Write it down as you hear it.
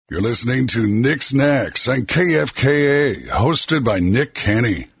You're listening to Nick's Knacks on KFKA, hosted by Nick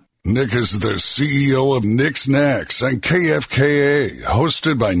Kenny. Nick is the CEO of Nick's Knacks on KFKA,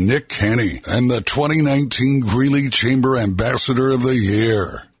 hosted by Nick Kenny, and the 2019 Greeley Chamber Ambassador of the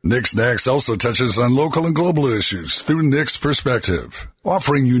Year. Nick's Knacks also touches on local and global issues through Nick's perspective,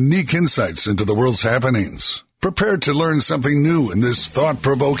 offering unique insights into the world's happenings. Prepare to learn something new in this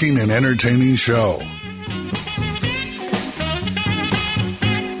thought-provoking and entertaining show.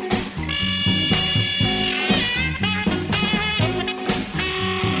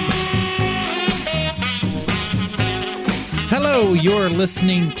 Hello, you're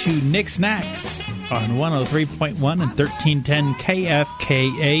listening to Nick's Knacks on 103.1 and 1310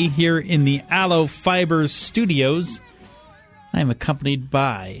 KFKA here in the Aloe Fibers studios. I am accompanied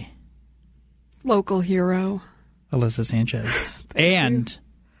by local hero Alyssa Sanchez and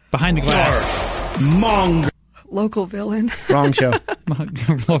behind the glass local villain. Wrong show.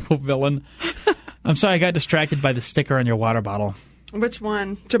 Local villain. I'm sorry, I got distracted by the sticker on your water bottle. Which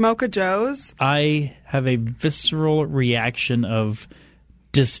one? Jamocha Joe's? I have a visceral reaction of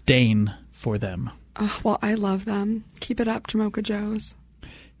disdain for them. Oh, well, I love them. Keep it up, Jamocha Joe's.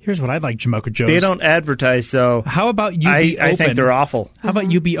 Here's what I'd like, Jamocha Joe's. They don't advertise, so how about you be open? I think they're awful. How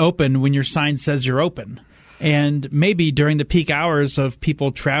about you be open when your sign says you're open? And maybe during the peak hours of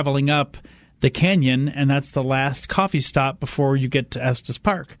people traveling up the canyon, and that's the last coffee stop before you get to Estes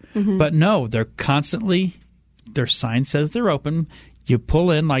Park. Mm-hmm. But no, they're constantly... Their sign says they're open. You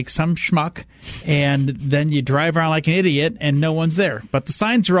pull in like some schmuck, and then you drive around like an idiot, and no one's there. But the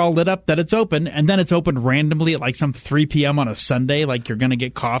signs are all lit up that it's open, and then it's open randomly at like some 3 p.m. on a Sunday, like you're going to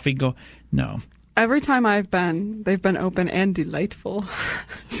get coffee. No. Every time I've been, they've been open and delightful.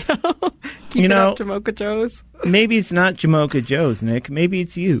 So keep it up, Jamocha Joe's. Maybe it's not Jamocha Joe's, Nick. Maybe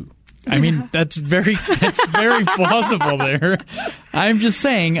it's you. I mean, that's very plausible there. I'm just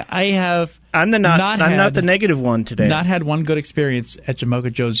saying I'm not the negative one today. Not had one good experience at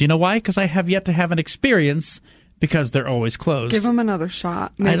Jamocha Joe's. You know why? Because I have yet to have an experience because they're always closed. Give them another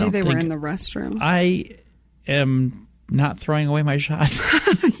shot. Maybe they were in the restroom. I am not throwing away my shot.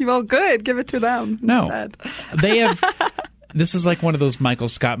 Well, good. Give it to them. No. Instead. They have... This is like one of those Michael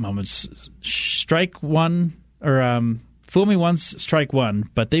Scott moments. Strike one, or... Fool me once, strike one,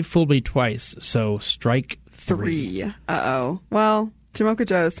 but they fooled me twice, so strike three. Uh-oh. Well, Jamocha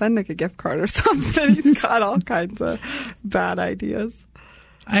Joe, send Nick a gift card or something. He's got all kinds of bad ideas.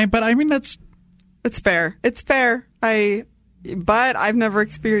 But I mean, that's... It's fair. It's fair. But I've never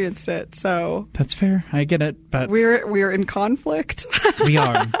experienced it, so... That's fair. I get it, but... We're in conflict. We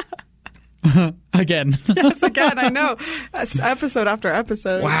are. Again. Yes, again, I know. Episode after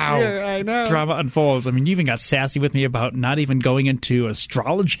episode. Wow. Yeah, I know. Drama unfolds. I mean, you even got sassy with me about not even going into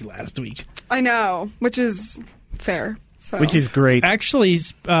astrology last week. I know, which is fair. So. Which is great. Actually...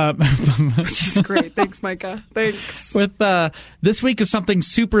 which is great. Thanks, Micah. Thanks. With this week is something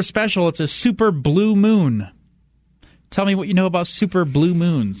super special. It's a super blue moon. Tell me what you know about super blue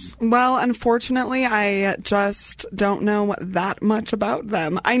moons. Well, unfortunately, I just don't know that much about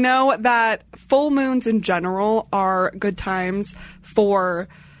them. I know that full moons in general are good times for...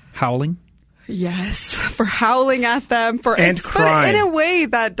 Howling? Yes, for howling at them. And crying. But in a way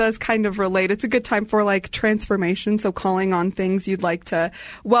that does kind of relate. It's a good time for, like, transformation, so calling on things you'd like to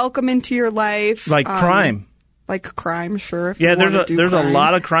welcome into your life. Like crime. Like crime, sure. Yeah, there's a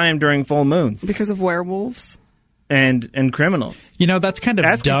lot of crime during full moons. Because of werewolves. And criminals. You know, that's kind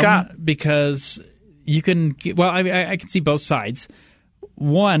of dumb because you can... Well, I can see both sides.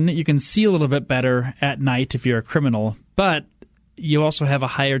 One, you can see a little bit better at night if you're a criminal, but you also have a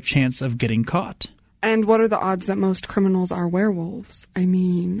higher chance of getting caught. And what are the odds that most criminals are werewolves? I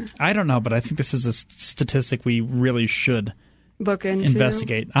mean... I don't know, but I think this is a statistic we really should look into.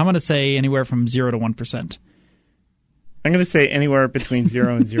 Investigate. I'm going to say anywhere from 0 to 1%. I'm going to say anywhere between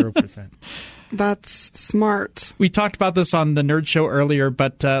 0 and 0%. That's smart. We talked about this on the Nerd Show earlier,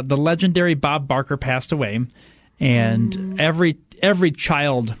 but the legendary Bob Barker passed away, and every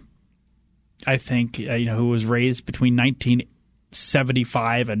child, I think, who was raised between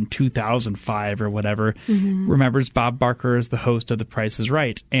 1975 and 2005 or whatever, remembers Bob Barker as the host of The Price is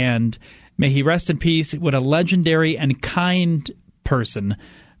Right. And may he rest in peace. What a legendary and kind person.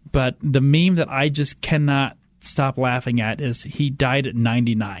 But the meme that I just cannot stop laughing at is he died at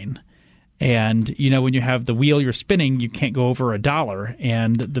 99. And, when you have the wheel you're spinning, you can't go over $1.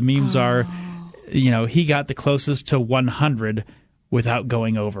 And the memes are, he got the closest to 100 without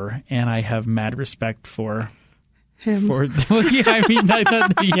going over. And I have mad respect for him. I mean, I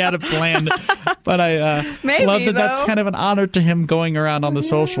thought he had a plan. But I love that that's kind of an honor to him going around on the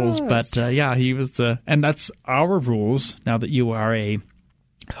socials. But, he was and that's our rules now that you are a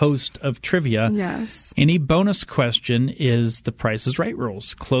host of trivia. Yes. Any bonus question is the Price is Right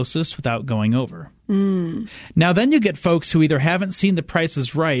rules, closest without going over. Now, then you get folks who either haven't seen the Price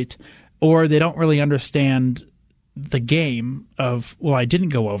is Right or they don't really understand the game of, well, I didn't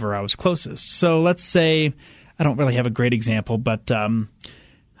go over, I was closest. So let's say, I don't really have a great example, but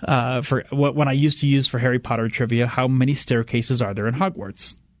for what I used to use for Harry Potter trivia, how many staircases are there in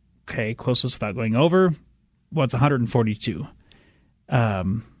Hogwarts? Okay, closest without going over, well, it's 142.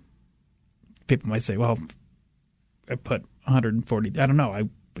 People might say, well, I put 140. I don't know.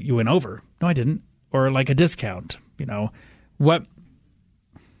 You went over. No, I didn't. Or like a discount. What?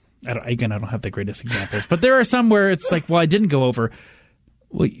 I don't have the greatest examples, but there are some where it's like, well, I didn't go over.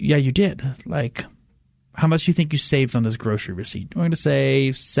 Well, yeah, you did. Like, how much do you think you saved on this grocery receipt? I'm going to say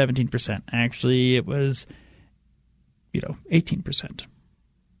 17%. Actually, it was, 18%.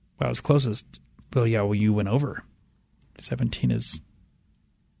 Well, I was closest. Well, yeah, you went over. 17 is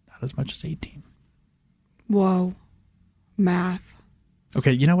not as much as 18. Whoa. Math.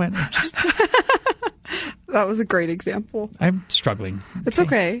 Okay, you know what? That was a great example. I'm struggling. It's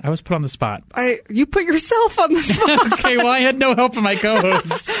okay. I was put on the spot. You put yourself on the spot. Okay, well, I had no help from my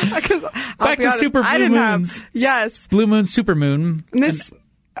co-host. Back to Super Blue Moons. Yes. Blue Moon, Super Moon. And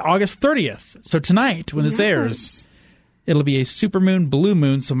August 30th. So tonight, when this airs, it'll be a supermoon, blue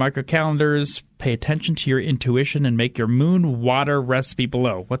moon. So mark your calendars, pay attention to your intuition, and make your moon water recipe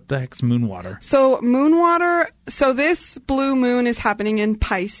below. What the heck's moon water? So moon water, so this blue moon is happening in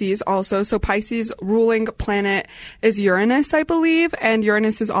Pisces also. So Pisces ruling planet is Uranus, I believe. And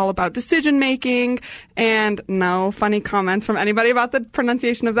Uranus is all about decision making. And no funny comments from anybody about the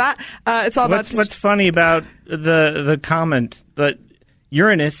pronunciation of that. It's all about... What's funny about the comment that...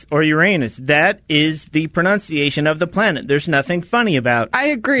 Uranus or Uranus. That is the pronunciation of the planet. There's nothing funny about I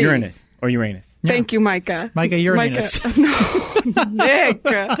agree. Uranus or Uranus. Thank you, Micah. Micah Uranus. No, Nick.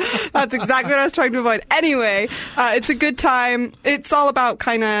 That's exactly what I was trying to avoid. Anyway, it's a good time. It's all about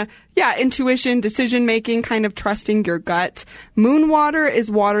kind of, intuition, decision-making, kind of trusting your gut. Moon water is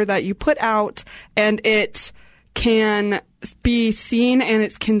water that you put out, and it can be seen and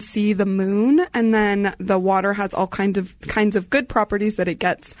it can see the moon, and then the water has all kinds of good properties that it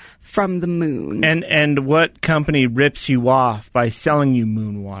gets from the moon. And what company rips you off by selling you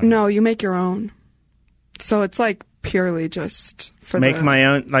moon water? No, you make your own. So it's like purely just for my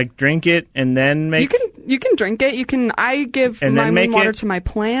own, like drink it and then make. You can drink it. I give and my moon water to my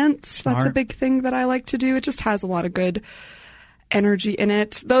plants. Smart. That's a big thing that I like to do. It just has a lot of good energy in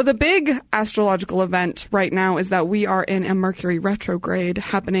it. Though the big astrological event right now is that we are in a Mercury retrograde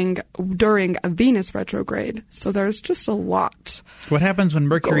happening during a Venus retrograde. So there's just a lot. What happens when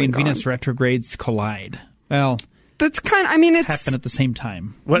Mercury and Venus on. retrogrades collide? Well, that's kind of, it's happen at the same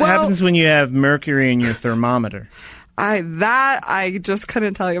time. What happens when you have Mercury in your thermometer? I just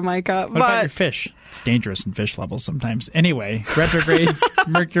couldn't tell you, Micah. What about your fish? It's dangerous in fish levels sometimes. Anyway, retrogrades,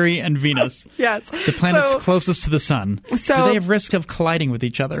 Mercury and Venus. Yes. The planets closest to the sun. So, do they have risk of colliding with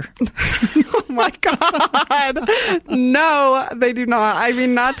each other? Oh, my God. No, they do not. I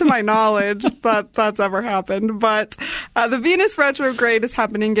mean, not to my knowledge that that's ever happened. But the Venus retrograde is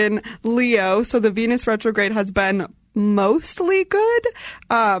happening in Leo. So the Venus retrograde has been mostly good.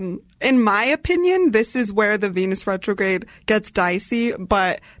 In my opinion, this is where the Venus retrograde gets dicey,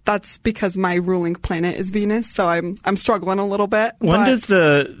 but that's because my ruling planet is Venus, so I'm struggling a little bit. When does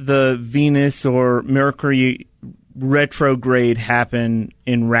the Venus or Mercury retrograde happen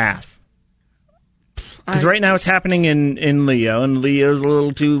in RAF? Because right now it's happening in Leo, and Leo's a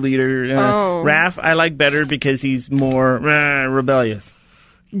little too leader. RAF I like better because he's more rebellious.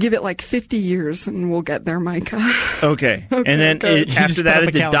 Give it like 50 years and we'll get there, Micah. Okay. And then after that,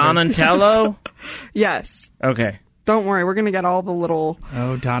 is it Donatello? Yes. Okay. Don't worry. We're going to get all the little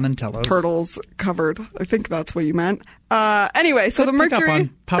Donatellos. Turtles covered. I think that's what you meant. Anyway, so the Mercury...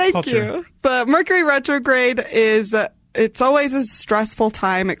 Thank you. The Mercury retrograde is... It's always a stressful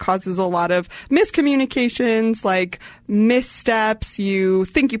time. It causes a lot of miscommunications, like missteps. You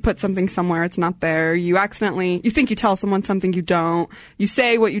think you put something somewhere, it's not there. You think you tell someone something you don't. You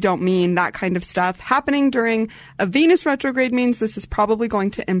say what you don't mean, that kind of stuff. Happening during a Venus retrograde means this is probably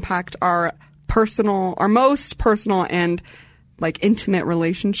going to impact our most personal and like intimate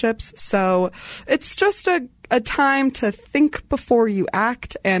relationships. So it's just a time to think before you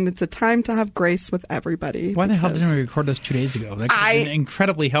act, and it's a time to have grace with everybody. Why the hell didn't we record this 2 days ago? That could have been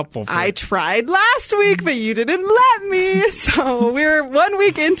incredibly helpful. I tried last week, but you didn't let me. So we're 1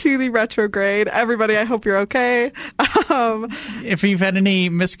 week into the retrograde. Everybody, I hope you're okay. If you've had any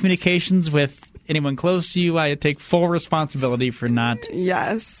miscommunications with anyone close to you, I take full responsibility for not.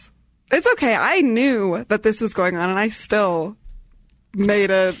 Yes. It's okay. I knew that this was going on, and I still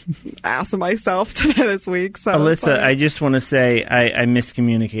made an ass of myself this week. So Alyssa, I just want to say I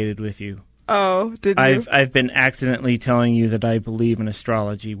miscommunicated with you. Oh, did you? I've been accidentally telling you that I believe in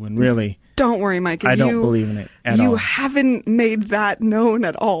astrology when really... Don't worry, Mike. I don't believe in it at all. You haven't made that known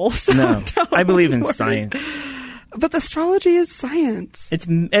at all. So no, I believe in science. But astrology is science.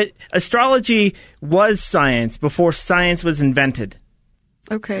 Astrology was science before science was invented.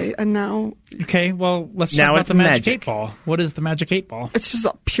 Okay, and now... Okay, well, let's talk about the Magic 8 Ball. What is the Magic 8 Ball? It's just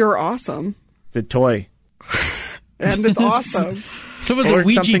pure awesome. It's a toy. And it's awesome. So it was a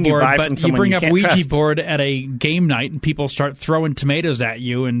Ouija board, but you bring up Ouija board at a game night and people start throwing tomatoes at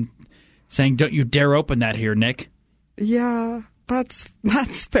you and saying, don't you dare open that here, Nick. Yeah, that's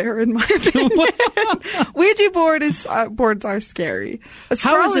fair in my opinion. Ouija boards are scary.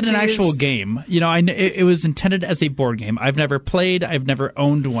 How is it an actual game? You know, it was intended as a board game. I've never played. I've never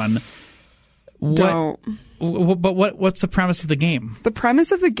owned one. Don't. But what's the premise of the game? The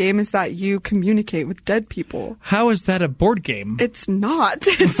premise of the game is that you communicate with dead people. How is that a board game? It's not.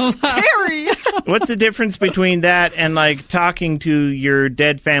 It's scary. What's the difference between that and like talking to your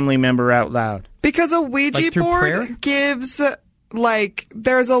dead family member out loud? Because a Ouija board prayer? gives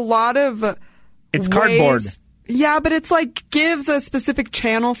there's a lot of It's cardboard. Yeah, but it's gives a specific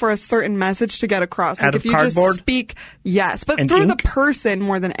channel for a certain message to get across. Out if of you cardboard? just speak, yes, but And through ink? the person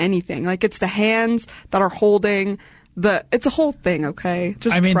more than anything. It's the hands that are holding it's a whole thing, okay?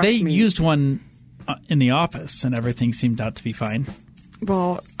 Just I mean, trust they me. used one in the office and everything seemed out to be fine.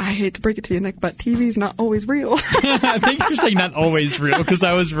 Well, I hate to break it to you, Nick, but TV's not always real. I think you're saying not always real because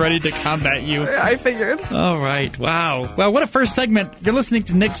I was ready to combat you. I figured. All right. Wow. Well, what a first segment. You're listening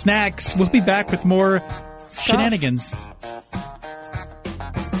to Nick Knacks. We'll be back with more shenanigans.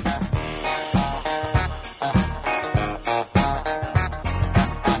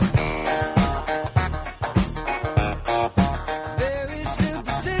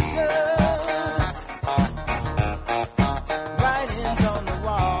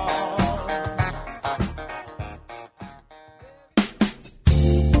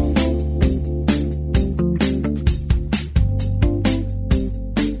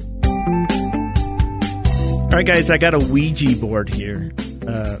 All right, guys, I got a Ouija board here.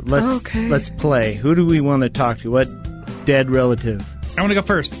 Let's play. Who do we want to talk to? What dead relative? I want to go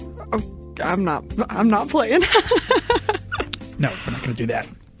first. Oh, I'm not playing. No, we're not going to do that.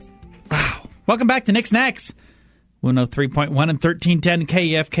 Wow. Welcome back to Nick Knacks. 103.1 and 1310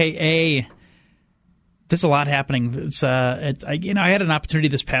 KFKA. There's a lot happening. It's I had an opportunity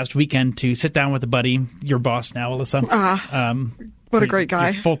this past weekend to sit down with a buddy, your boss now, Alyssa. What a great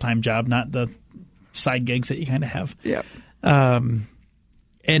guy. Your full-time job, not the side gigs that you kind of have. Yep.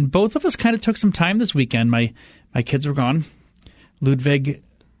 And both of us kind of took some time this weekend. My kids were gone. Ludwig,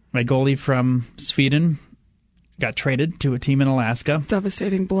 my goalie from Sweden, got traded to a team in Alaska.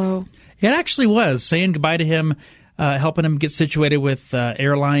 Devastating blow. It actually was. Saying goodbye to him, helping him get situated with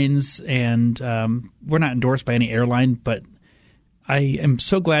airlines. And we're not endorsed by any airline, but I am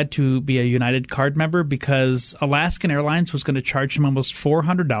so glad to be a United card member because Alaskan Airlines was going to charge him almost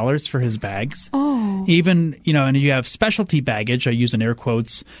 $400 for his bags. Oh. Even, and you have specialty baggage, I use in air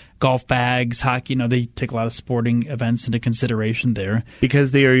quotes, golf bags, hockey, they take a lot of sporting events into consideration there.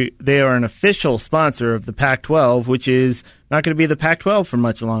 Because they are an official sponsor of the Pac-12, which is not going to be the Pac-12 for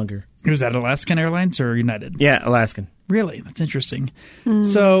much longer. Was that Alaskan Airlines or United? Yeah, Alaskan. Really? That's interesting.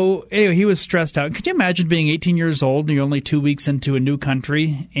 So, anyway, he was stressed out. Could you imagine being 18 years old and you're only 2 weeks into a new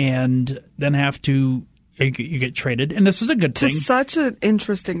country and then you get traded? And this is a good thing. To such an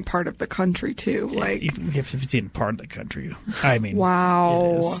interesting part of the country, too. If it's in part of the country. I mean,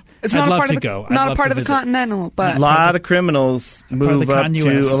 wow. It is. It's not I'd a love part to of the, go. Not a part of the continental, but... A lot of criminals move up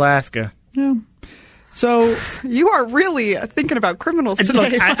to Alaska. Yeah. So you are really thinking about criminals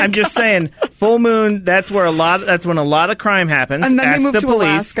today. Look, I'm just saying, full moon. That's when a lot of crime happens. And then they move to police.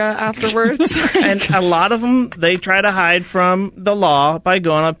 Alaska afterwards. And a lot of them, they try to hide from the law by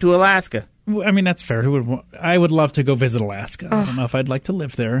going up to Alaska. I mean, that's fair. I would love to go visit Alaska. I don't know if I'd like to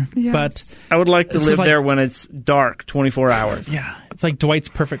live there, but I would like to live there when it's dark, 24 hours. Yeah, it's like Dwight's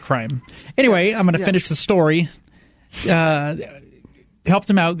Perfect Crime. Anyway, I'm going to finish the story. Helped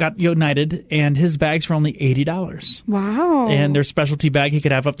him out, got United, and his bags were only $80. Wow. And their specialty bag, he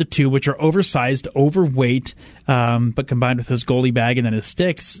could have up to 2, which are oversized, overweight, but combined with his goalie bag and then his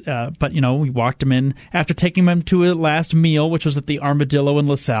sticks. But, we walked him in after taking him to a last meal, which was at the Armadillo in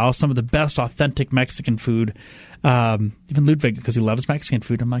LaSalle, some of the best authentic Mexican food. Even Ludwig, because he loves Mexican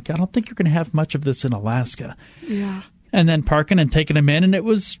food. I'm like, I don't think you're going to have much of this in Alaska. Yeah. And then parking and taking him in, and it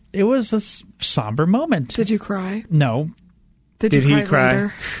was a somber moment. Did you cry? No. Did he cry?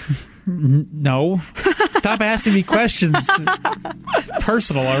 Later? No. Stop asking me questions. It's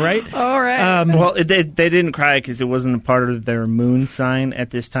personal, all right? All right. Well, they didn't cry because it wasn't a part of their moon sign at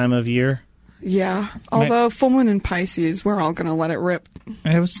this time of year. Yeah. Although full moon in Pisces, we're all going to let it rip.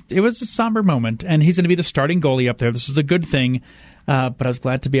 It was a somber moment, and he's going to be the starting goalie up there. This is a good thing, but I was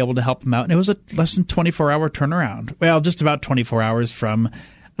glad to be able to help him out. And it was a less than 24-hour turnaround. Well, just about 24 hours from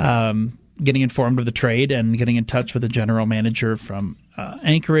getting informed of the trade and getting in touch with the general manager from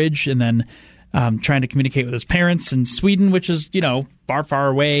Anchorage, and then trying to communicate with his parents in Sweden, which is, far, far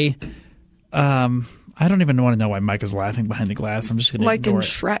away. I don't even want to know why Mike is laughing behind the glass. I'm just going to ignore it. Like in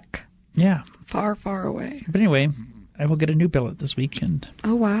Shrek. Yeah. Far, far away. But anyway, I will get a new billet this weekend.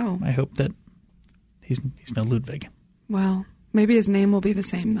 Oh, wow. I hope that he's no Ludwig. Well, maybe his name will be the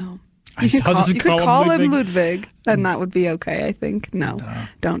same, though. You could call him Ludwig, and that would be okay, I think. No,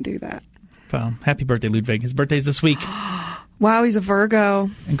 don't do that. Well, happy birthday, Ludwig. His birthday's this week. Wow, he's a Virgo.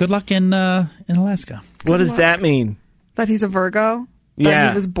 And good luck in Alaska. What does that mean? That he's a Virgo? Yeah. That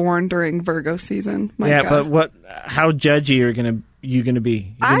he was born during Virgo season. My yeah, God. but how judgy are you gonna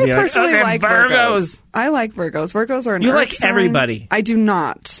be? I personally "Okay, like Virgos. I like Virgos. Virgos are an You earth like sign. everybody. I do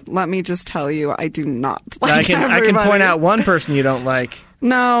not. Let me just tell you, I do not like I can point out one person you don't like.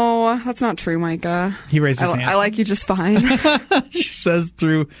 No, that's not true, Micah. He raised his hand. I like you just fine. She says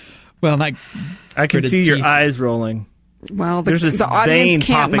through, well, not. I can see your teeth. eyes rolling. Well, There's this the audience vein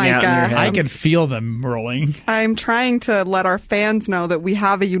can't, popping out in your Micah. head. I can feel them rolling. I'm trying to let our fans know that we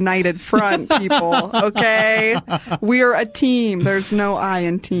have a united front, people. Okay? We're a team. There's no I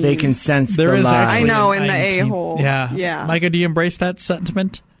in team. They can sense There the is lie. actually I know, an in the team. a-hole. Yeah. Yeah. Micah, do you embrace that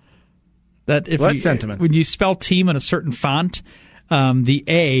sentiment? That if What sentiment? When you spell team in a certain font, the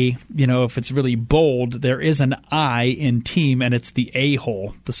A, if it's really bold, there is an I in team, and it's the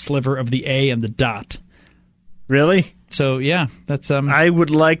A-hole, the sliver of the A and the dot. Really? So yeah, that's I would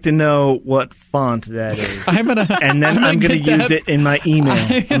like to know what font that is. I'm gonna And then I'm going to get use that- it in my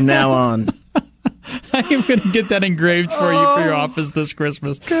email from now on. I'm gonna get that engraved for you for your office this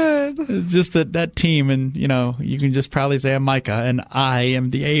Christmas. Good. It's just that team, and you can just proudly say I'm Micah, and I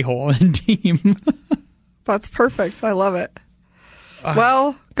am the A-hole in team. That's perfect. I love it.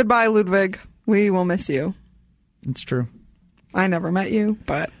 Well, goodbye, Ludwig. We will miss you. It's true. I never met you,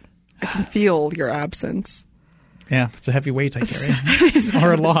 but I can feel your absence. Yeah, it's a heavy weight I carry,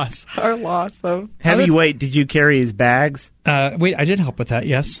 or a loss. Our loss, though. Heavyweight, did you carry his bags? Wait, I did help with that.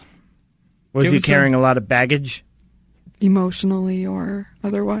 Yes. Was Give he us carrying a lot of baggage? Emotionally or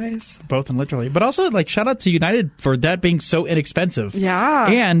otherwise. Both and literally, but also shout out to United for that being so inexpensive. Yeah.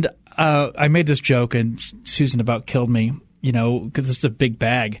 And I made this joke, and Susan about killed me. Because it's a big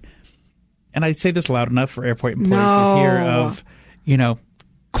bag, and I say this loud enough for airport employees to hear of,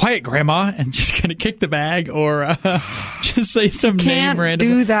 quiet, Grandma, and just gonna kick the bag or just say some name Can't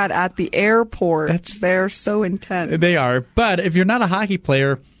randomly. do that at the airport. They're so intense. They are, but if you're not a hockey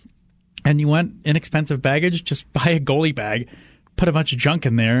player and you want inexpensive baggage, just buy a goalie bag, put a bunch of junk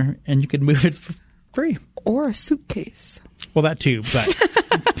in there, and you can move it for free. Or a suitcase. Well, that too,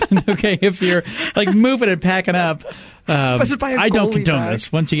 but okay, if you're moving and packing up. Just buy a I don't goalie condone bag.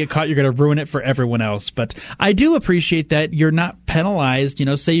 this. Once you get caught, you're going to ruin it for everyone else. But I do appreciate that you're not penalized.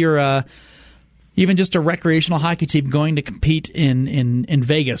 Say you're even just a recreational hockey team going to compete in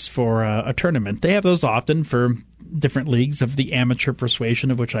Vegas for a tournament. They have those often for different leagues of the amateur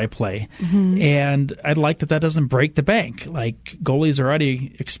persuasion of which I play. Mm-hmm. And I'd like that doesn't break the bank. Goalies are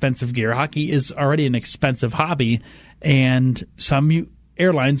already expensive gear. Hockey is already an expensive hobby. And some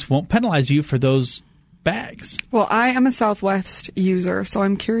airlines won't penalize you for those bags. Well, I am a Southwest user, so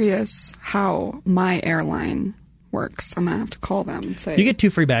I'm curious how my airline works. I'm going to have to call them and say... You get 2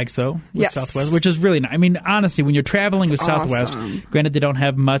 free bags, though, with Yes. Southwest, which is really nice. I mean, honestly, when you're traveling with Southwest, awesome. granted they don't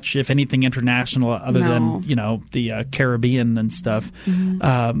have much, if anything, international other No. than, the Caribbean and stuff.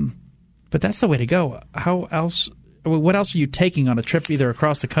 Mm-hmm. But that's the way to go. How else... What else are you taking on a trip either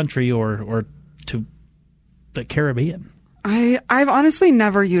across the country or to the Caribbean? I've honestly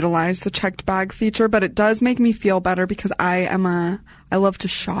never utilized the checked bag feature, but it does make me feel better because I love to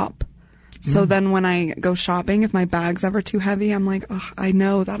shop. So then when I go shopping, if my bag's ever too heavy, I'm like, oh, I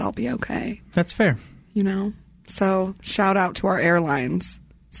know that I'll be okay. That's fair. So shout out to our airlines.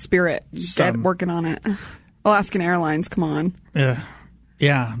 Spirit, get working on it. Alaskan Airlines, come on.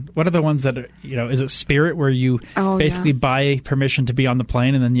 Yeah. What are the ones that are, is it Spirit where you basically buy permission to be on the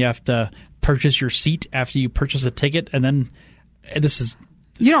plane and then you have to purchase your seat after you purchase a ticket, and then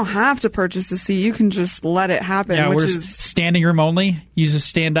you don't have to purchase a seat. You can just let it happen. Yeah, which we're is standing room only. You just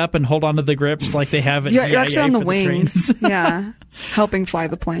stand up and hold onto the grips like they have at you're actually GIA on the for wings. trains. Yeah, helping fly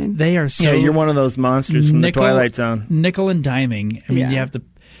the plane. They are so. Yeah, you're one of those monsters from the Twilight Zone. Nickel and diming. I mean, Yeah. you have to.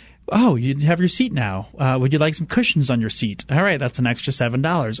 Oh, you have your seat now. Would you like some cushions on your seat? All right, that's an extra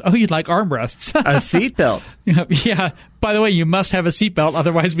 $7. Oh, you'd like armrests. A seatbelt. Yeah. By the way, you must have a seatbelt,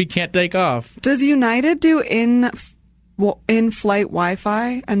 otherwise we can't take off. Does United do in-flight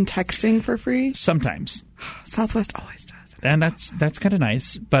Wi-Fi and texting for free? Sometimes. Southwest always does. And that's kind of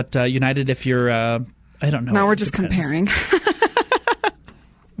nice. But United, if you're, I don't know. Now we're just comparing.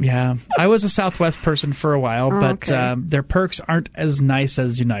 Yeah, I was a Southwest person for a while, but their perks aren't as nice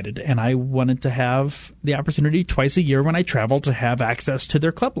as United, and I wanted to have the opportunity twice a year when I travel to have access to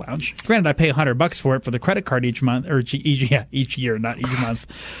their club lounge. Granted, I pay $100 for it for the credit card each month, or each year, not each month.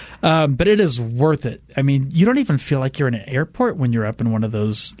 But it is worth it. I mean, you don't even feel like you're in an airport when you're up in one of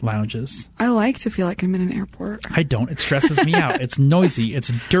those lounges. I like to feel like I'm in an airport. I don't. It stresses me out. It's noisy.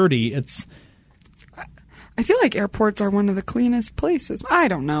 It's dirty. I feel like airports are one of the cleanest places. I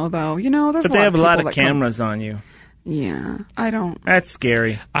don't know, though. There's but they have a lot of cameras on you. Yeah, I don't. That's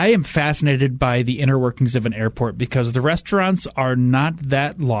scary. I am fascinated by the inner workings of an airport because the restaurants are not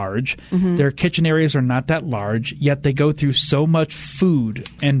that large. Mm-hmm. Their kitchen areas are not that large, yet they go through so much food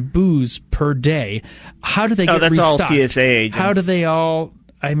and booze per day. How do they get that's restocked? All TSA agents. How do they all...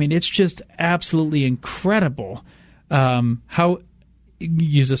 I mean, it's just absolutely incredible how...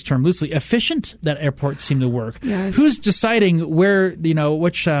 use this term loosely, efficient that airports seem to work. Yes. Who's deciding where,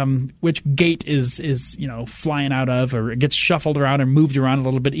 which gate is flying out of, or it gets shuffled around and moved around a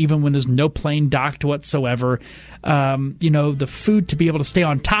little bit, even when there's no plane docked whatsoever. The food to be able to stay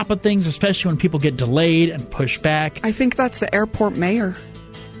on top of things, especially when people get delayed and pushed back. I think that's the airport mayor.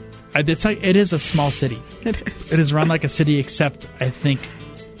 It is a small city. It is. It is run like a city, except I think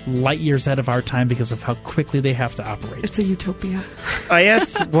light years out of our time because of how quickly they have to operate. It's a utopia. I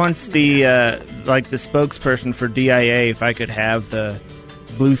asked once the spokesperson for DIA if I could have the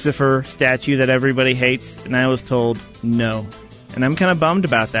Lucifer statue that everybody hates, and I was told no. And I'm kind of bummed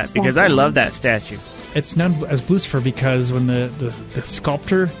about that because I love that statue. It's known as Lucifer because when the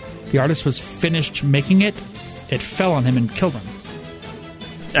sculptor, the artist, was finished making it, it fell on him and killed him.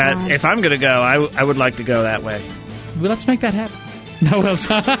 If I'm going to go, I would like to go that way. Well, let's make that happen. No, we'll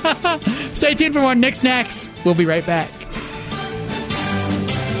stay tuned for more Knacks. We'll be right back.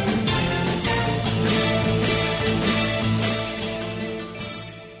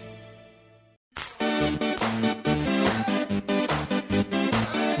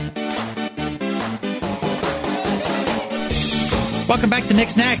 Welcome back to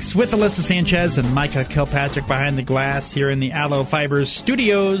Knacks with Alyssa Sanchez and Micah Kilpatrick behind the glass here in the Aloe Fibers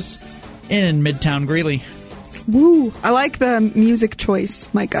Studios in Midtown Greeley. Woo! I like the music choice,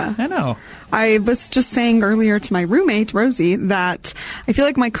 Micah. I know. I was just saying earlier to my roommate, Rosie, that I feel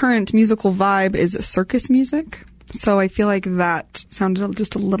like my current musical vibe is circus music. So I feel like that sounded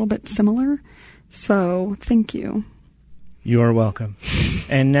just a little bit similar. So thank you. You are welcome.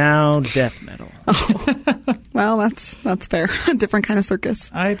 And now death metal. Oh. Well, that's fair. A different kind of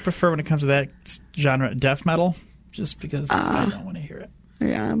circus. I prefer when it comes to that genre death metal, just because I don't want to hear it.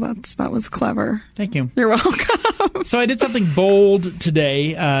 Yeah, that was clever. Thank you. You're welcome. So I did something bold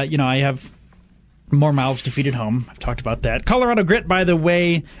today. I have more mouths to feed at home. I've talked about that. Colorado Grit, by the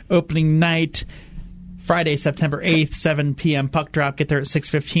way, opening night, Friday, September 8th, 7 p.m. puck drop. Get there at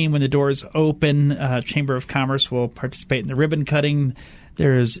 6:15 when the doors open. Chamber of Commerce will participate in the ribbon cutting.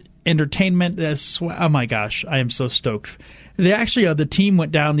 There's entertainment. Oh, my gosh. I am so stoked. The team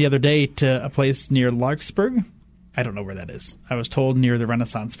went down the other day to a place near Larkspur. I don't know where that is. I was told near the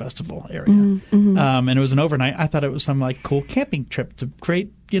Renaissance Festival area. Mm-hmm. And it was an overnight. I thought it was some cool camping trip to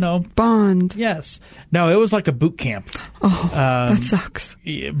create, bond. Yes. No, it was like a boot camp. Oh, that sucks.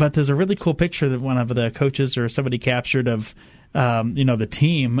 But there's a really cool picture that one of the coaches or somebody captured of, the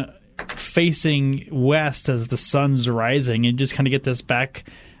team facing west as the sun's rising, and just kind of get this back,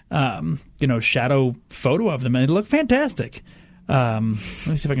 shadow photo of them. And it looked fantastic. Let me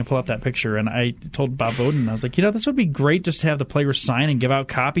see if I can pull up that picture. And I told Bob Bowden, I was like, this would be great just to have the players sign and give out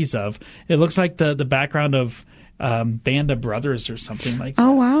copies of. It looks like the background of Band of Brothers or something like that.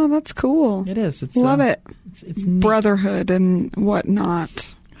 Oh, wow, that's cool. It is. Love it. It's neat. Brotherhood and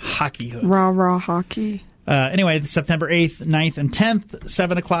whatnot. Hockeyhood. Rah hockey. Anyway, September 8th, 9th, and 10th,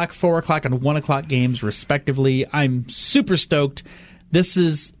 7 o'clock, 4 o'clock, and 1 o'clock games, respectively. I'm super stoked. This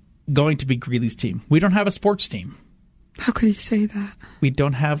is going to be Greeley's team. We don't have a sports team. How could you say that? We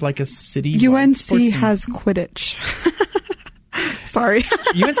don't have a city. UNC has Quidditch. Sorry.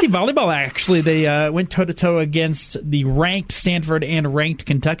 UNC volleyball, actually, they went toe-to-toe against the ranked Stanford and ranked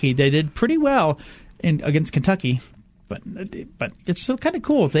Kentucky. They did pretty well against Kentucky, but it's still kind of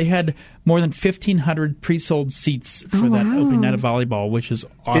cool. They had more than 1,500 pre-sold seats for that opening night of volleyball, which is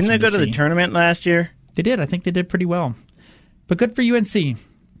awesome. Didn't they go to the tournament last year? They did. I think they did pretty well. But good for UNC.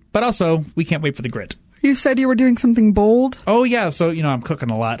 But also, we can't wait for the grit. You said you were doing something bold? Oh, yeah. So, I'm cooking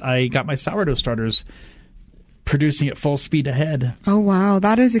a lot. I got my sourdough starters producing at full speed ahead. Oh, wow.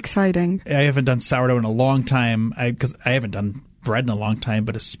 That is exciting. I haven't done sourdough in a long time because I haven't done bread in a long time,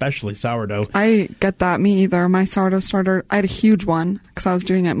 but especially sourdough. I get that. Me either. My sourdough starter, I had a huge one because I was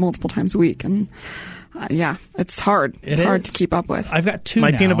doing it multiple times a week. And yeah, it's hard. It's hard to keep up with. I've got two My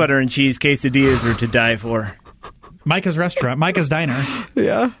now. peanut butter and cheese quesadillas are to die for. Micah's restaurant, Micah's Diner.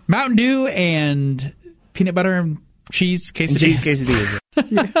 Yeah. Mountain Dew and peanut butter and cheese quesadillas.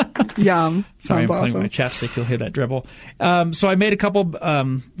 Yum. Sorry, I'm Sounds playing with awesome. my chapstick. You'll hear that dribble. So I made a couple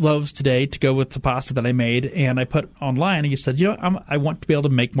loaves today to go with the pasta that I made, and I put online, and you said, I want to be able to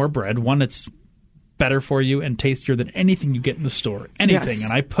make more bread. One that's better for you and tastier than anything you get in the store. Anything. Yes.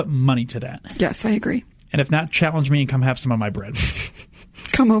 And I put money to that. Yes, I agree. And if not, challenge me and come have some of my bread.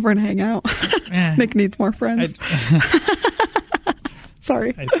 Come over and hang out. Nick needs more friends.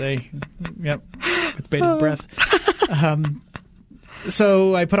 Sorry. I say, yep, with bated breath.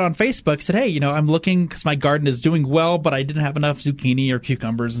 So I put on Facebook, said, hey, I'm looking because my garden is doing well, but I didn't have enough zucchini or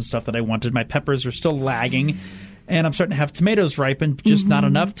cucumbers and stuff that I wanted. My peppers are still lagging, and I'm starting to have tomatoes ripen, just not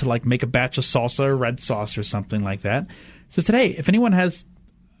enough to make a batch of salsa or red sauce or something like that. So I said, hey, if anyone has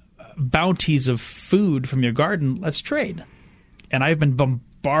bounties of food from your garden, let's trade. And I've been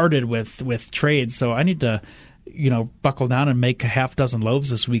bombarded with trades, so I need to, buckle down and make a half dozen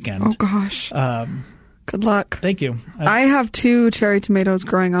loaves this weekend. Oh, gosh. Good luck. Thank you. I have 2 cherry tomatoes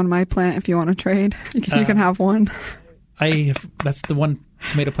growing on my plant if you want to trade. You can have one. That's the one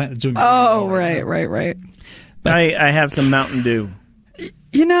tomato plant that's doing Oh, really well right. I have some Mountain Dew.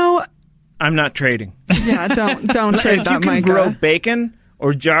 I'm not trading. Yeah, don't trade if that, you can Micah. grow bacon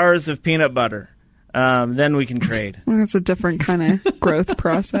or jars of peanut butter, then we can trade. That's a different kind of growth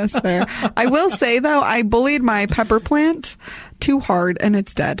process there. I will say, though, I bullied my pepper plant too hard, and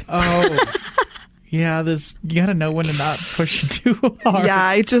it's dead. Oh, yeah, you got to know when to not push it too hard.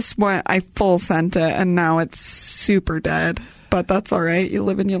 Yeah, I full sent it, and now it's super dead. But that's all right. You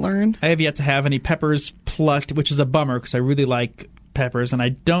live and you learn. I have yet to have any peppers plucked, which is a bummer because I really like peppers, and I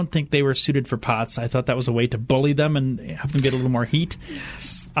don't think they were suited for pots. I thought that was a way to bully them and have them get a little more heat.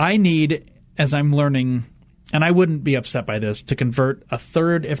 Yes. I need, as I'm learning, and I wouldn't be upset by this, to convert a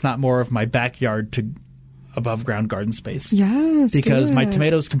third, if not more, of my backyard to above ground garden space. Yes. Because do my it.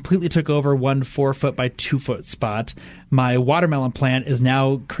 tomatoes completely took over 1 4-foot by 2-foot spot. My watermelon plant is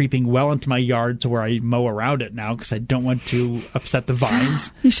now creeping well into my yard to where I mow around it now because I don't want to upset the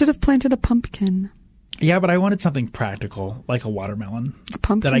vines. You should have planted a pumpkin. Yeah, but I wanted something practical, like a watermelon. A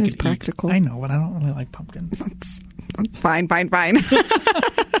pumpkin that I is could practical. Eat. I know, but I don't really like pumpkins. That's fine.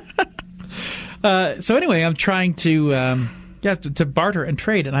 So anyway, I'm trying to barter and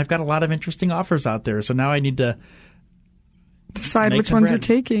trade, and I've got a lot of interesting offers out there. So now I need to decide make which some ones bread.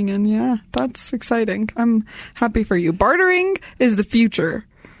 you're taking, and yeah, that's exciting. I'm happy for you. Bartering is the future,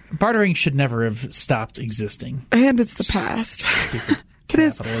 Bartering should never have stopped existing. and it's the past. It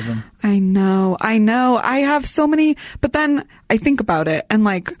is. Capitalism. I know. I have so many, but then I think about it, and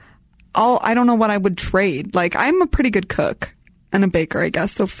I don't know what I would trade. I'm a pretty good cook and a baker, I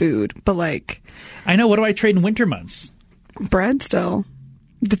guess, so food, but I know. What do I trade in winter months? bread still.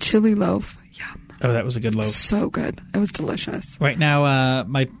 The chili loaf. Yum. Oh, that was a good loaf. So good. It was delicious. Right now,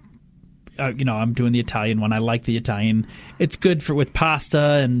 I'm doing the Italian one. I like the Italian. It's good with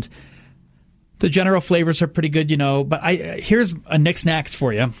pasta, and the general flavors are pretty good, But here's a Knacks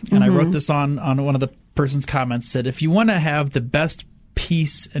for you, and I wrote this on one of the person's comments. Said if you want to have the best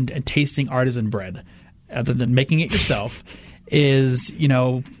piece and tasting artisan bread, other than making it yourself, is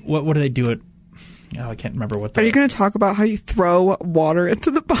what do they do it? Oh, I can't remember what. Are you going to talk about how you throw water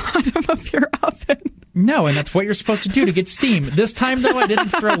into the bottom of your oven? No, and that's what you're supposed to do to get steam. This time, though, I didn't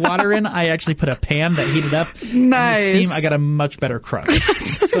throw water in. I actually put a pan that heated up. Nice. And the steam, I got a much better crust.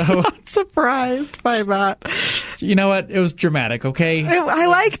 So, I'm surprised by that. you know what? It was dramatic, okay? I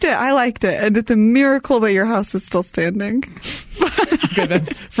liked it. And it's a miracle that your house is still standing. Okay,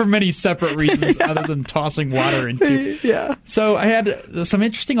 that's for many separate reasons other than tossing water into. Yeah. So I had some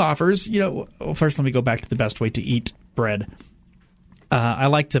interesting offers. First let me go back to the best way to eat bread. I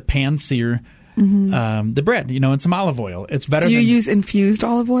like to pan sear the bread, in some olive oil. It's better. Do you use infused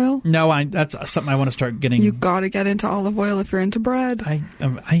olive oil? No, that's something I want to start getting. You got to get into olive oil if you're into bread. I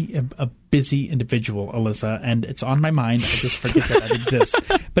am a busy individual, Alyssa, and it's on my mind. I just forget that exists.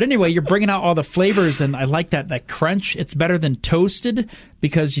 But anyway, you're bringing out all the flavors, and I like that crunch. It's better than toasted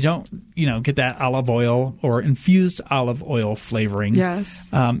because you don't, get that olive oil or infused olive oil flavoring. Yes.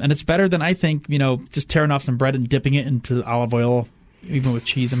 And it's better than, I think, just tearing off some bread and dipping it into olive oil, even with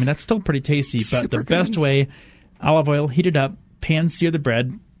cheese. I mean, that's still pretty tasty. But Super the best good. way, olive oil, heat it up, pan sear the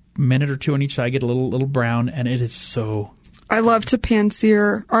bread, minute or two on each side, get a little brown, and it is so. I love to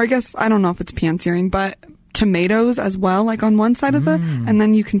pan-sear, or I guess, I don't know if it's pan-searing, but tomatoes as well, like on one side of the, and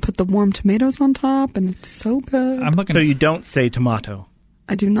then you can put the warm tomatoes on top, and it's so good. I'm looking. So you don't say tomato.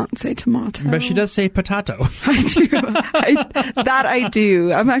 I do not say tomato. But she does say potato. I do. I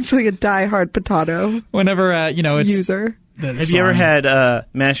do. I'm actually a diehard potato Whenever, it's... user. Have you ever had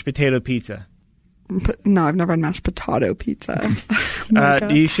mashed potato pizza? No, I've never had mashed potato pizza. Oh my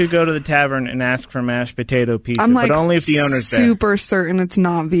God. You should go to the tavern and ask for mashed potato pizza, I'm like but only if the owner's there. super certain it's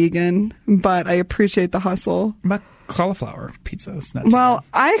not vegan, but I appreciate the hustle. About cauliflower pizza. It's not Well,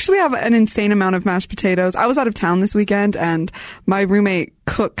 I actually have an insane amount of mashed potatoes. I was out of town this weekend, and my roommate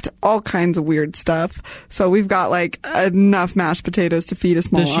cooked all kinds of weird stuff. So we've got like enough mashed potatoes to feed a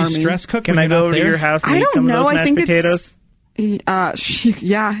small Does she army. stress cook? Can when I you're go not over to there? your house and I eat don't some know. of those I mashed think potatoes?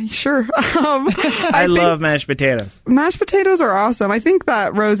 Yeah, sure. I love mashed potatoes. Mashed potatoes are awesome. I think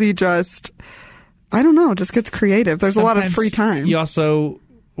that Rosie just gets creative. There's a lot of Sometimes free time. You also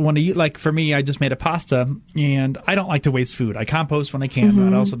want to eat, like for me, I just made a pasta, and I don't like to waste food. I compost when I can,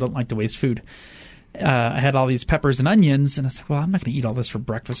 but I also don't like to waste food. I had all these peppers and onions, and I said, well, I'm not going to eat all this for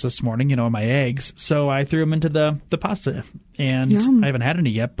breakfast this morning, my eggs. So I threw them into the pasta, and Yum. I haven't had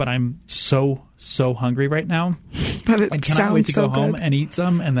any yet, but I'm so hungry right now. But it I cannot wait to sounds go so home good. and eat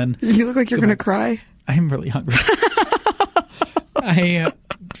some, and then... You look like you're go going to back. cry. I'm really hungry. I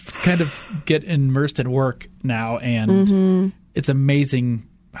kind of get immersed in work now, and it's amazing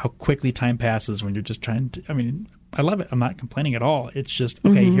how quickly time passes when you're just trying to... I love it. I'm not complaining at all. It's just,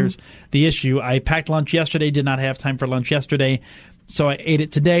 okay, here's the issue. I packed lunch yesterday, did not have time for lunch yesterday, so I ate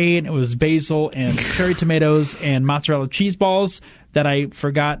it today, and it was basil and cherry tomatoes and mozzarella cheese balls that I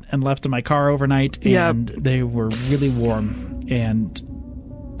forgot and left in my car overnight, and they were really warm,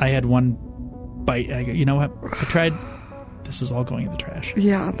 and I had one bite. I go, you know what? I tried. This is all going in the trash.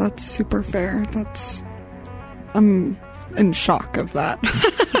 Yeah, that's super fair. I'm in shock of that.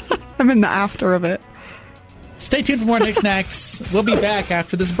 I'm in the after of it. Stay tuned for more Knacks Knacks. We'll be back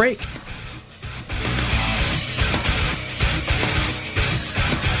after this break.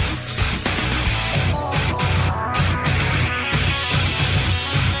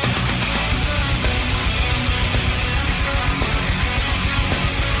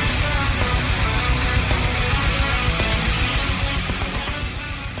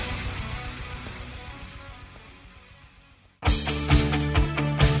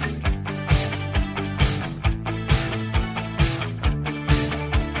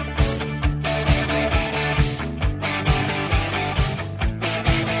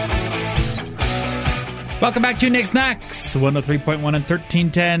 Welcome back to Knacks Knacks, 103.1 and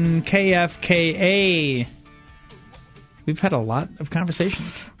 1310 KFKA. We've had a lot of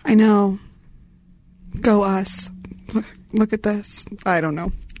conversations. I know. Go us. Look at this. I don't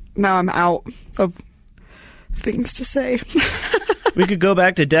know. Now I'm out of things to say. We could go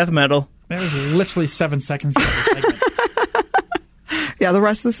back to death metal. That was literally 7 seconds of the segment. Yeah, the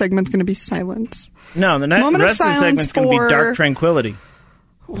rest of the segment's going to be silence. No, the Moment of rest of the silence segment's going to for- be dark tranquility.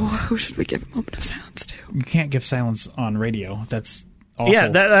 Oh, who should we give a moment of silence to? You can't give silence on radio. That's awful. Yeah,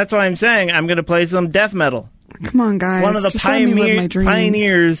 that's why I'm saying I'm going to play some death metal. Come on, guys. One of the Just let me live my dreams.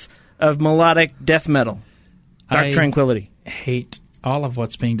 pioneers of melodic death metal. Dark I tranquility. hate all of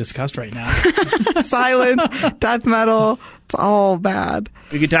what's being discussed right now. Silence, death metal. It's all bad.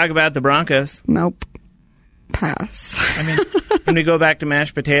 We could talk about the Broncos. Nope. Pass. I mean, Can we go back to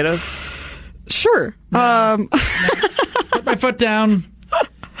mashed potatoes? Sure. put my foot down.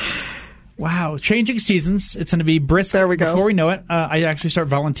 Wow, changing seasons. It's going to be brisk. There we go. Before we know it, I actually start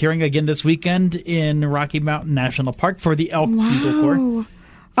volunteering again this weekend in Rocky Mountain National Park for the Elk Eagle Corps.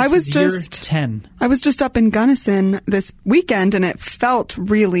 I was This is year just 10. I was just up in Gunnison this weekend, and it felt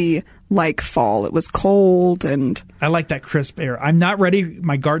really like fall. It was cold, and I like that crisp air. I'm not ready.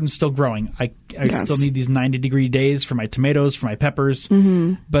 My garden's still growing. I Yes. still need these 90-degree days for my tomatoes, for my peppers.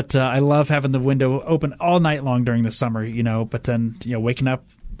 But I love having the window open all night long during the summer, But then, waking up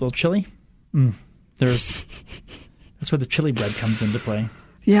a little chilly. That's where the chili bread comes into play.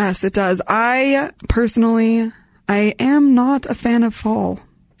 yes, it does. I am not a fan of fall.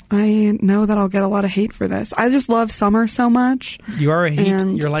 I know that I'll get a lot of hate for this. I just love summer so much. You are a heat.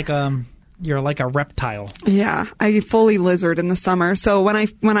 And- You're like a reptile. Yeah, I fully lizard in the summer. So when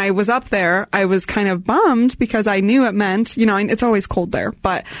I was up there, I was kind of bummed because I knew it meant, it's always cold there,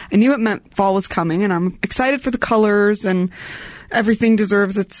 but I knew it meant fall was coming, and I'm excited for the colors, and everything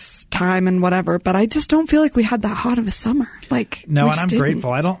deserves its time and whatever. But I just don't feel like we had that hot of a summer. No, we and I'm didn't.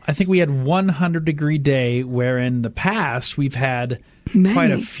 grateful. I think we had 100-degree day, where in the past we've had Many.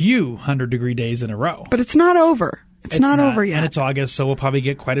 quite a few 100-degree days in a row. But it's not over. It's not over yet. And it's August, so we'll probably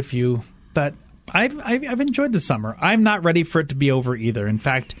get quite a few. But I've enjoyed the summer. I'm not ready for it to be over either. In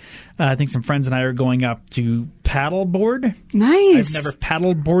fact, I think some friends and I are going up to paddleboard. Nice. I've never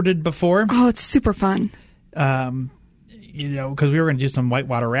paddleboarded before. Oh, it's super fun. Because we were going to do some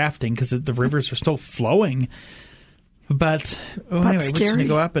whitewater rafting because the rivers are still flowing. But anyway, we're just going to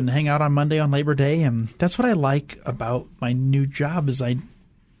go up and hang out on Monday on Labor Day. And that's what I like about my new job is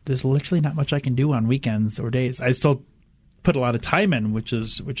there's literally not much I can do on weekends or days. I still put a lot of time in, which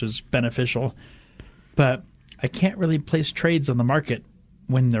is beneficial. But I can't really place trades on the market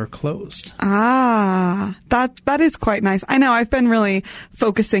when they're closed. That is quite nice. I know I've been really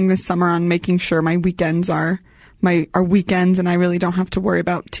focusing this summer on making sure my weekends are weekends and I really don't have to worry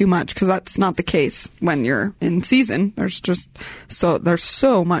about too much because that's not the case when you're in season. There's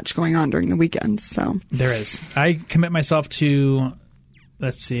so much going on during the weekends. So there is. I commit myself to,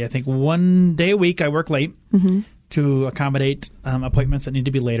 I think 1 day a week I work late to accommodate appointments that need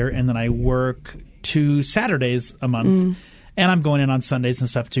to be later, and then I work 2 Saturdays a month. And I'm going in on Sundays and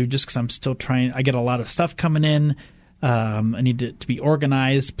stuff too, just because I'm still trying. I get a lot of stuff coming in. I need it to be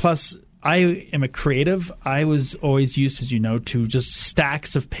organized. Plus, I am a creative. I was always used, as you know, to just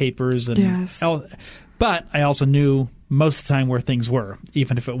stacks of papers. But I also knew most of the time where things were,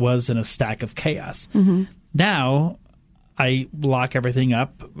 even if it was in a stack of chaos. Now, I lock everything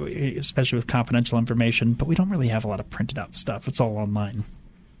up, especially with confidential information, but we don't really have a lot of printed out stuff. It's all online.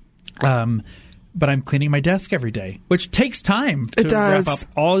 But I'm cleaning my desk every day, which takes time to wrap up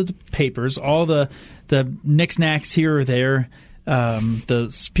all the papers, all the knicks-knacks here or there,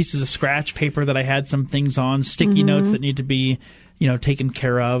 the pieces of scratch paper that I had some things on, sticky notes that need to be, taken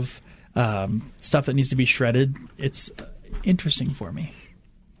care of, stuff that needs to be shredded. It's interesting for me.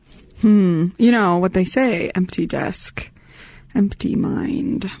 You know what they say, empty desk, empty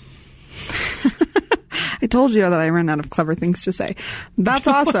mind. I told you that I ran out of clever things to say. That's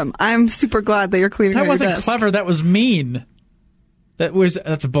awesome. I'm super glad that you're cleaning your desk. That wasn't clever. That was mean.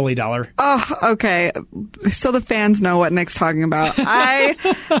 That's a bully dollar. Oh, okay. So the fans know what Nick's talking about.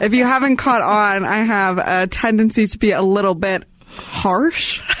 If you haven't caught on, I have a tendency to be a little bit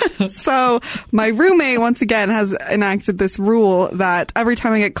harsh. So my roommate, once again, has enacted this rule that every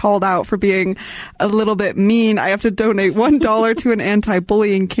time I get called out for being a little bit mean, I have to donate $1 to an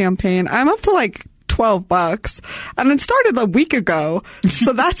anti-bullying campaign. I'm up to like $12 and it started a week ago,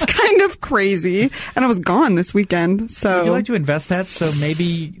 so that's kind of crazy, and I was gone this weekend. So would you like to invest that so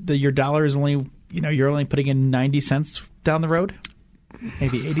maybe your dollar is only you're only putting in 90 cents down the road,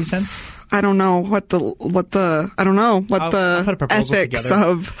 maybe 80 cents? I don't know what the ethics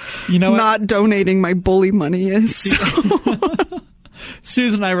of not donating my bully money is.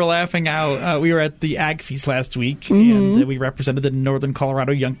 Susan and I were laughing out. We were at the Ag Feast last week, and we represented the Northern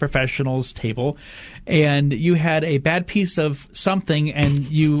Colorado Young Professionals table. And you had a bad piece of something, and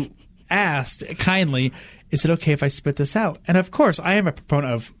you asked kindly, is it okay if I spit this out? And of course, I am a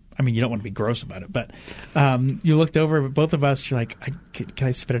proponent of, you don't want to be gross about it, but you looked over at both of us. You're like, can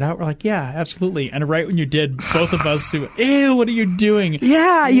I spit it out? We're like, yeah, absolutely. And right when you did, both of us went, ew, what are you doing?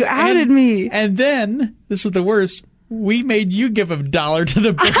 Yeah, you outed me. And then, this is the worst, we made you give $1 to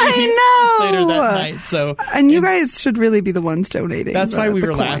the bully later that night. So, and you guys should really be the ones donating. That's why we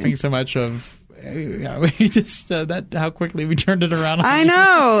were laughing so much we just how quickly we turned it around. I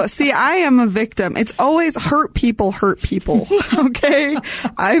know. See, I am a victim. It's always hurt people. Okay,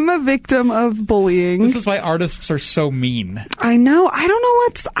 I'm a victim of bullying. This is why artists are so mean. I know. I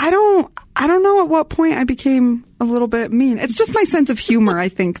don't know at what point I became a little bit mean. It's just my sense of humor, I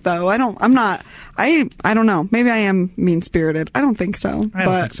think, though. I don't know. Maybe I am mean-spirited. I don't think so. I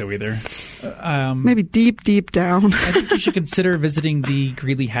don't think so either. Maybe deep down. I think you should consider visiting the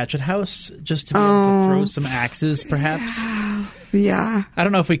Greeley Hatchet House just to be able to throw some axes, perhaps. Yeah. I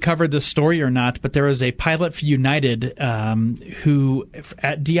don't know if we covered this story or not, but there was a pilot for United who,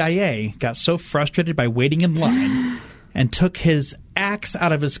 at DIA, got so frustrated by waiting in line and took his axe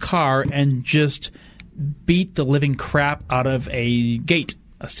out of his car and just beat the living crap out of a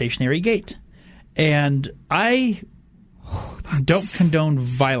stationary gate. And I don't condone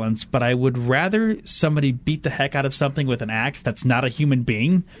violence, but I would rather somebody beat the heck out of something with an axe that's not a human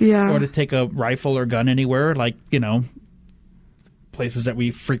being, or to take a rifle or gun anywhere, like, places that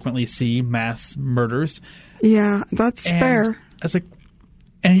we frequently see mass murders. Yeah, that's fair. I was like,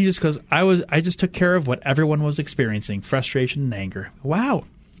 and he just goes, I just took care of what everyone was experiencing, frustration and anger. Wow.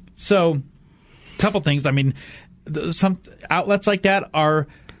 So, a couple things. Some outlets like that are,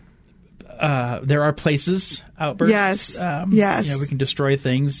 there are places, outbursts. Yes. We can destroy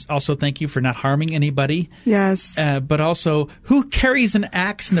things. Also, thank you for not harming anybody. Yes. But also, who carries an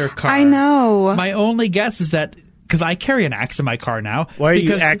axe in their car? I know. My only guess is that because I carry an axe in my car now. Why are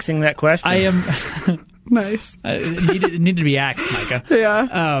you axing that question? I am. Nice. It needed to be axed, Micah.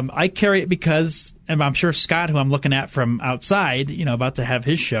 Yeah. I carry it because, and I'm sure Scott, who I'm looking at from outside, about to have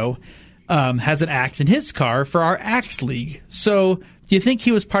his show, has an axe in his car for our axe league. So, do you think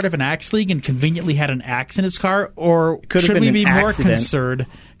he was part of an axe league and conveniently had an axe in his car, or should we be more concerned?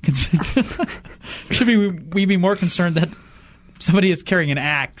 Should we be more concerned that somebody is carrying an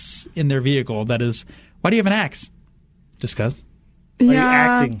axe in their vehicle? That is, why do you have an axe? Just 'cause? Why are you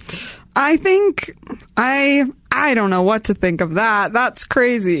axing? I think I don't know what to think of that. That's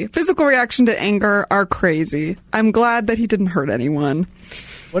crazy. Physical reaction to anger are crazy. I'm glad that he didn't hurt anyone.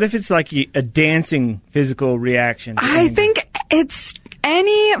 What if it's like a dancing physical reaction to I anger? think it's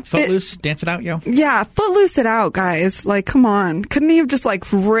any... Footloose, dance it out, yo. Yeah, footloose it out, guys. Like, come on. Couldn't he have just,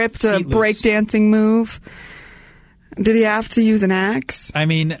 ripped a breakdancing move? Did he have to use an axe? I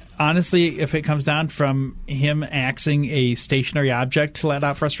mean, honestly, if it comes down from him axing a stationary object to let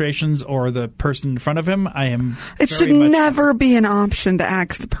out frustrations or the person in front of him, I am It should never be an option to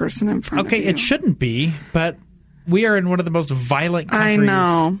axe the person in front of you. Okay, it shouldn't be, but we are in one of the most violent countries. I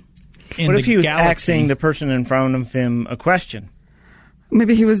know. In what if he was galaxy. axing the person in front of him a question?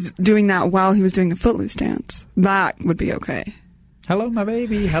 Maybe he was doing that while he was doing the footloose dance. That would be okay. Hello, my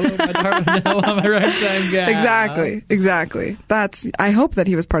baby. Hello, my darling. Hello, my ragtime guy. Exactly. I hope that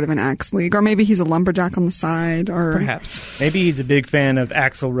he was part of an axe league, or maybe he's a lumberjack on the side, or perhaps. Maybe he's a big fan of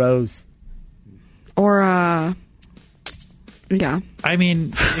Axl Rose. Or yeah. I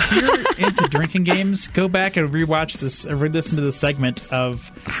mean, if you're into drinking games, go back and rewatch this, or listen to the segment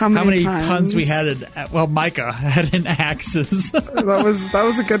of how many puns we had. Micah had in axes. that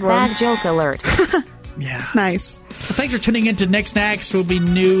was a good one. Bad joke alert. Yeah. Nice. Well, thanks for tuning in to Nick's Knacks. We'll be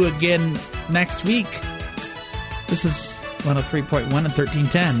new again next week. This is 103.1 and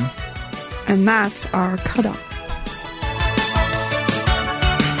 1310. And that's our cutoff.